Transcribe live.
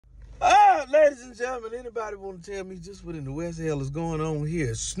ladies and gentlemen, anybody want to tell me just what in the West hell is going on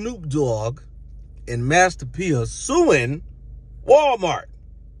here? Snoop Dogg and Master P are suing Walmart.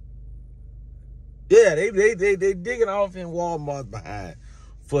 Yeah, they digging off in Walmart behind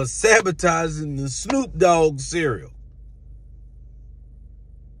for sabotaging the Snoop Dogg cereal.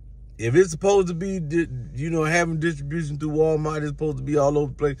 If it's supposed to be, having distribution through Walmart, it's supposed to be all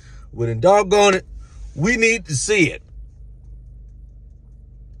over the place. Well, then doggone it, we need to see it.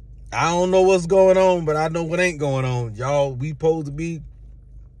 I don't know what's going on, but I know what ain't going on. Y'all, we supposed to be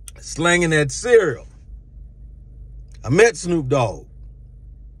slanging that cereal. I met Snoop Dogg.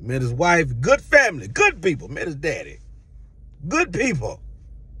 Met his wife. Good family. Good people. Met his daddy. Good people.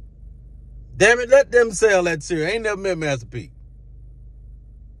 Damn it, let them sell that cereal. I ain't never met Master P.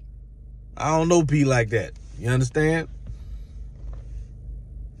 I don't know P like that. You understand?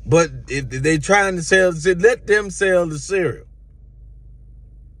 But if they trying to sell, let them sell the cereal.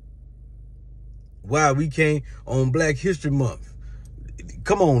 Why we can't on Black History Month?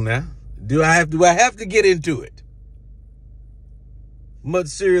 Come on now. Do I have to get into it? Much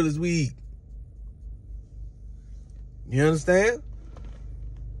cereal as we eat. You understand?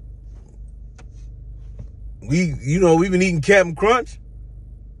 We've been eating Captain Crunch.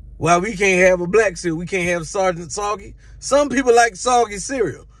 Why we can't have a black cereal? We can't have Sergeant Soggy. Some people like soggy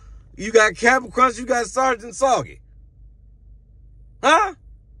cereal. You got Captain Crunch, you got Sergeant Soggy. Huh?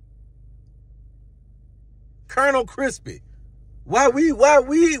 Colonel Crispy. Why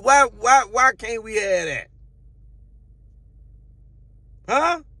can't we have that?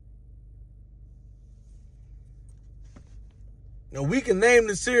 Huh? Now we can name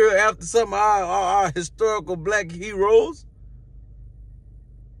the cereal after some of our historical black heroes.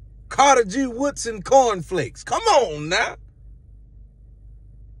 Carter G. Woodson Corn Flakes. Come on now.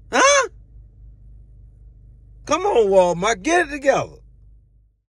 Huh? Come on, Walmart. Get it together.